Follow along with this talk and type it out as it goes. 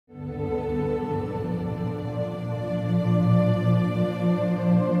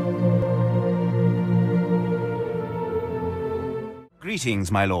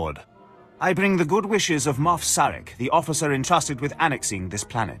Greetings, my lord. I bring the good wishes of Moff Sarek, the officer entrusted with annexing this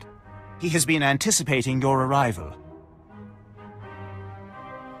planet. He has been anticipating your arrival.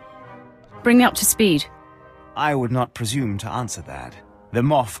 Bring me up to speed. I would not presume to answer that. The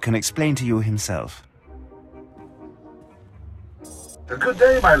Moff can explain to you himself. Good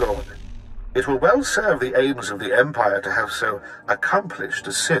day, my lord. It will well serve the aims of the Empire to have so accomplished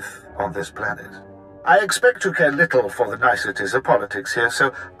a Sith on this planet. I expect to care little for the niceties of politics here,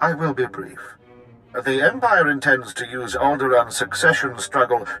 so I will be brief. The Empire intends to use Alderaan's succession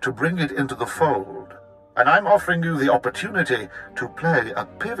struggle to bring it into the fold, and I'm offering you the opportunity to play a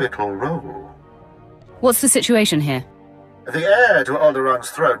pivotal role. What's the situation here? The heir to Alderaan's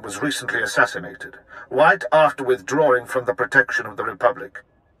throne was recently assassinated, right after withdrawing from the protection of the Republic.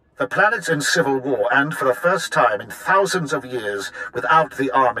 The planet's in civil war, and for the first time in thousands of years, without the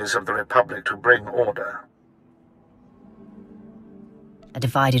armies of the Republic to bring order. A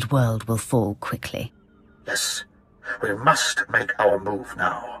divided world will fall quickly. Yes, we must make our move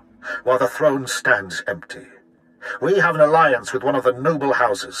now, while the throne stands empty. We have an alliance with one of the noble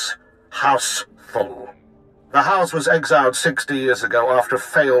houses, House Thul. The house was exiled 60 years ago after a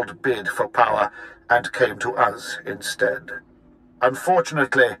failed bid for power, and came to us instead.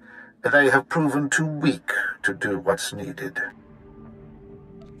 Unfortunately, they have proven too weak to do what's needed.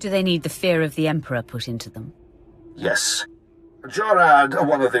 Do they need the fear of the Emperor put into them? Yes. Jorad,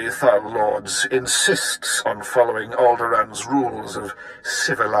 one of the Thul Lords, insists on following Alderaan's rules of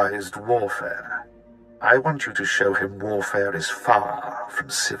civilized warfare. I want you to show him warfare is far from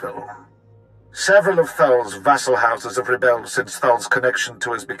civil. Several of Thul's vassal houses have rebelled since Thul's connection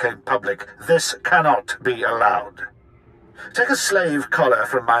to us became public. This cannot be allowed. Take a slave collar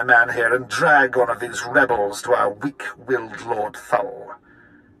from my man here and drag one of these rebels to our weak-willed Lord Thul.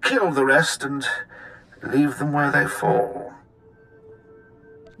 Kill the rest and leave them where they fall.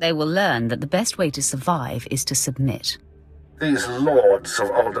 They will learn that the best way to survive is to submit. These lords of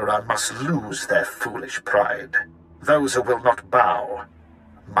Alderaan must lose their foolish pride. Those who will not bow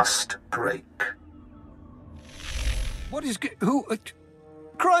must break. What is... who...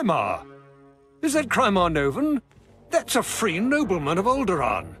 Crymar? Is that Crymar Novan? That's a free nobleman of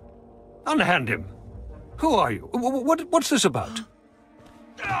Alderaan. Unhand him. Who are you? What's this about?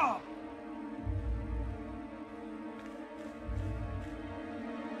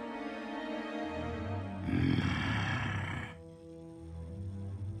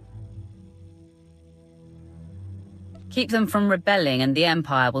 Keep them from rebelling and the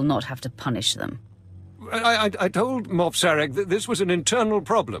Empire will not have to punish them. I told Moff Sarek that this was an internal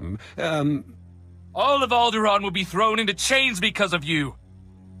problem. All of Alderaan will be thrown into chains because of you!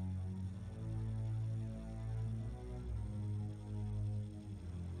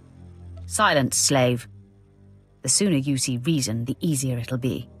 Silence, slave. The sooner you see reason, the easier it'll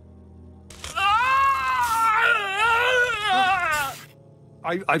be.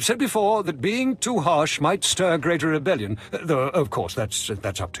 I've said before that being too harsh might stir greater rebellion, though, of course,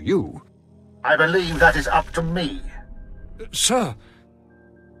 that's up to you. I believe that is up to me. Sir...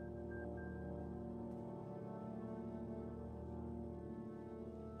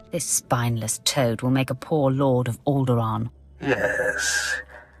 This spineless toad will make a poor lord of Alderaan. Yes,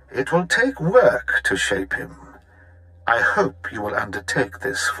 it will take work to shape him. I hope you will undertake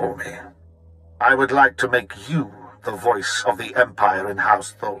this for me. I would like to make you the voice of the Empire in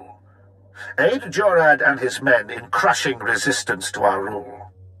House Thul. Aid Jorad and his men in crushing resistance to our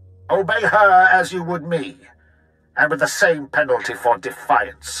rule. Obey her as you would me, and with the same penalty for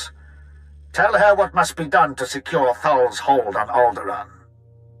defiance. Tell her what must be done to secure Thul's hold on Alderaan.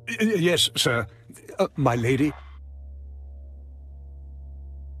 Yes, sir. My lady.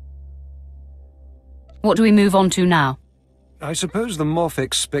 What do we move on to now? I suppose the Moff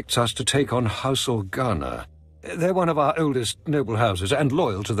expects us to take on House Organa. They're one of our oldest noble houses and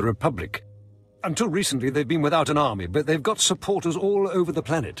loyal to the Republic. Until recently, they've been without an army, but they've got supporters all over the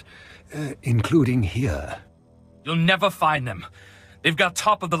planet, including here. You'll never find them. They've got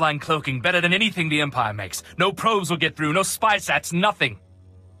top-of-the-line cloaking, better than anything the Empire makes. No probes will get through, no spy sats, nothing.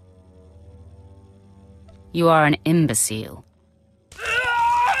 You are an imbecile.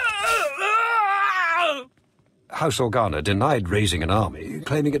 House Organa denied raising an army,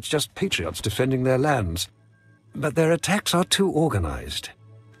 claiming it's just patriots defending their lands. But their attacks are too organized.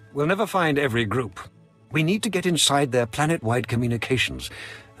 We'll never find every group. We need to get inside their planet-wide communications,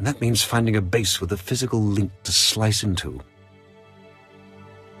 and that means finding a base with a physical link to slice into.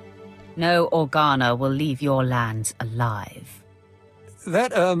 No Organa will leave your lands alive.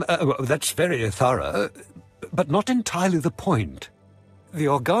 That's very thorough, but not entirely the point. The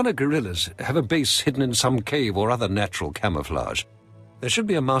Organa guerrillas have a base hidden in some cave or other natural camouflage. There should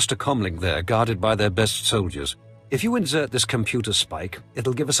be a master comlink there, guarded by their best soldiers. If you insert this computer spike,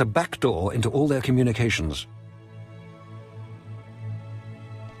 it'll give us a backdoor into all their communications.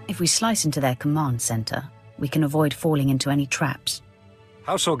 If we slice into their command center, we can avoid falling into any traps.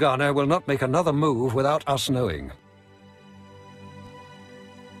 House Organa will not make another move without us knowing.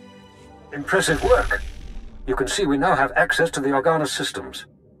 Impressive work. You can see we now have access to the Organa systems.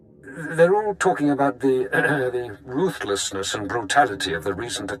 They're all talking about the the ruthlessness and brutality of the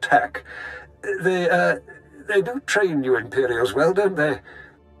recent attack. They do train you Imperials well, don't they?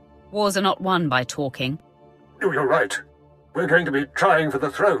 Wars are not won by talking. Oh, you're right. We're going to be trying for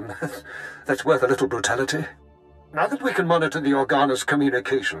the throne. That's worth a little brutality. Now that we can monitor the Organa's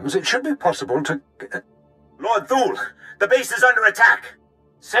communications, it should be possible to... Lord Thule, the base is under attack.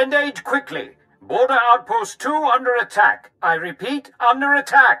 Send aid quickly. Border Outpost 2 under attack. I repeat, under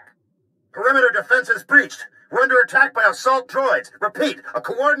attack. Perimeter defenses breached. We're under attack by assault droids. Repeat, a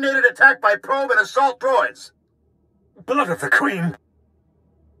coordinated attack by probe and assault droids. Blood of the Queen!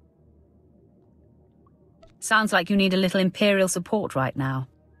 Sounds like you need a little Imperial support right now.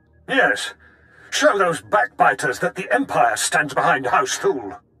 Yes. Show those backbiters that the Empire stands behind House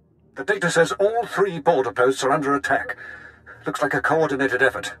Thule. The data says all 3 border posts are under attack. Looks like a coordinated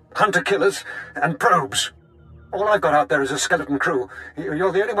effort. Hunter-killers and probes. All I've got out there is a skeleton crew.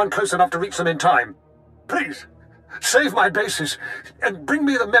 You're the only one close enough to reach them in time. Please, save my bases, and bring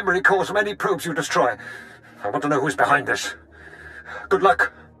me the memory cores from any probes you destroy. I want to know who's behind this. Good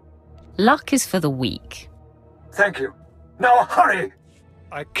luck. Luck is for the weak. Thank you. Now hurry!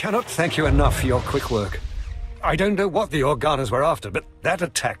 I cannot thank you enough for your quick work. I don't know what the Organas were after, but that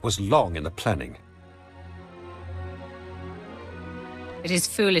attack was long in the planning. It is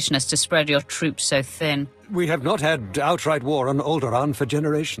foolishness to spread your troops so thin. We have not had outright war on Alderaan for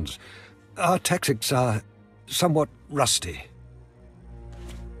generations. Our tactics are somewhat rusty.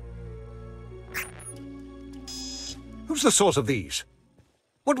 Who's the source of these?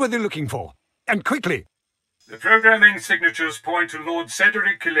 What were they looking for? And quickly! The programming signatures point to Lord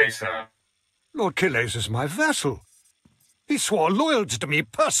Cedric Kilesa. Lord Kilesa is my vassal. He swore loyalty to me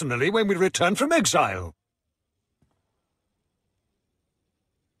personally when we returned from exile.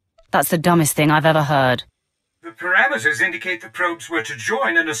 That's the dumbest thing I've ever heard. The parameters indicate the probes were to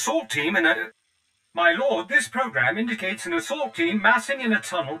join an assault team in a... My lord, this program indicates an assault team massing in a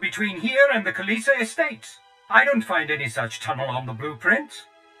tunnel between here and the Kilesa estates. I don't find any such tunnel on the blueprint.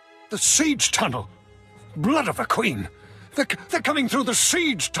 The siege tunnel! Blood of a Queen! They're coming through the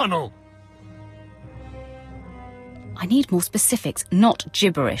siege tunnel! I need more specifics, not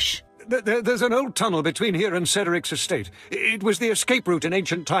gibberish. There's an old tunnel between here and Cedric's estate. It was the escape route in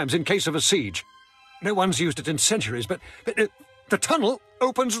ancient times in case of a siege. No one's used it in centuries, but the tunnel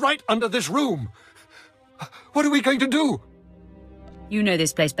opens right under this room. What are we going to do? You know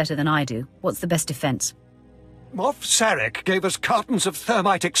this place better than I do. What's the best defense? Moff Sarek gave us cartons of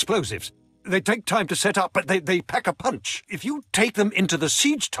thermite explosives. They take time to set up, but they pack a punch. If you take them into the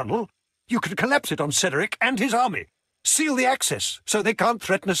siege tunnel, you can collapse it on Cedric and his army. Seal the access, so they can't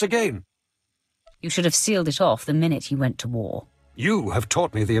threaten us again. You should have sealed it off the minute you went to war. You have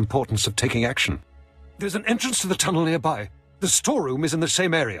taught me the importance of taking action. There's an entrance to the tunnel nearby. The storeroom is in the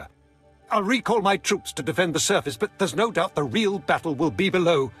same area. I'll recall my troops to defend the surface, but there's no doubt the real battle will be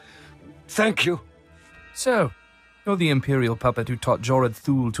below. Thank you. So, you're the Imperial puppet who taught Jorad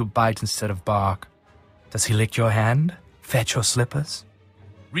Thule to bite instead of bark. Does he lick your hand? Fetch your slippers?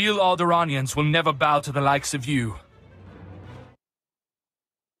 Real Alderaanians will never bow to the likes of you.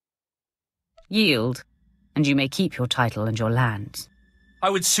 Yield, and you may keep your title and your lands. I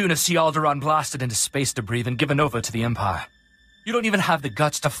would sooner see Alderaan blasted into space debris than given over to the Empire. You don't even have the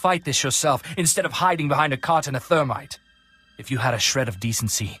guts to fight this yourself, instead of hiding behind a cart and a thermite. If you had a shred of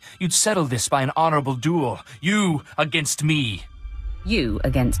decency, you'd settle this by an honorable duel. You against me. You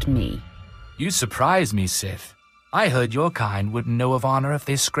against me. You surprise me, Sith. I heard your kind wouldn't know of honor if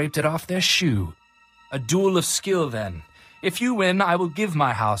they scraped it off their shoe. A duel of skill, then. If you win, I will give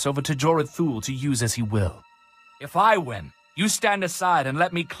my house over to Jorad Thule to use as he will. If I win, you stand aside and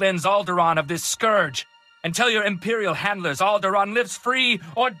let me cleanse Alderaan of this scourge, and tell your Imperial handlers Alderaan lives free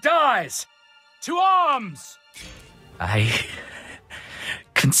or dies! To arms! I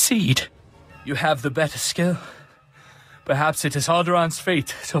concede. You have the better skill. Perhaps it is Alderaan's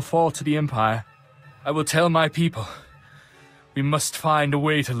fate to fall to the Empire. I will tell my people. We must find a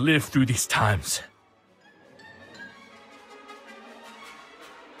way to live through these times.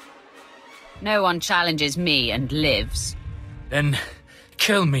 No one challenges me and lives. Then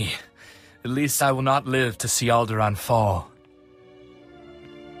kill me. At least I will not live to see Alderaan fall.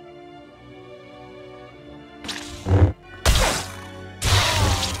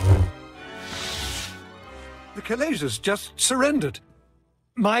 Khaleesi's just surrendered.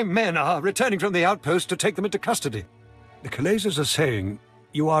 My men are returning from the outpost to take them into custody. The Khaleesi's are saying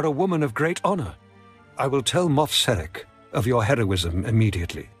you are a woman of great honor. I will tell Moff Sarek of your heroism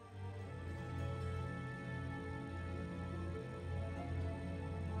immediately.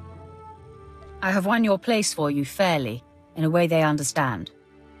 I have won your place for you fairly, in a way they understand.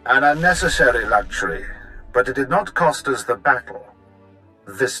 An unnecessary luxury, but it did not cost us the battle.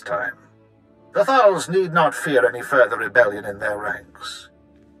 This time. The Thals need not fear any further rebellion in their ranks.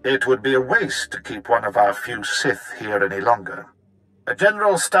 It would be a waste to keep one of our few Sith here any longer.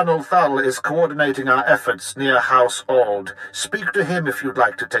 General Stanul Thal is coordinating our efforts near House Ald. Speak to him if you'd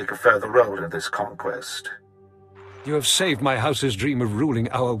like to take a further role in this conquest. You have saved my house's dream of ruling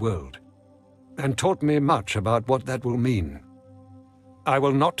our world, and taught me much about what that will mean. I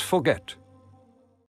will not forget.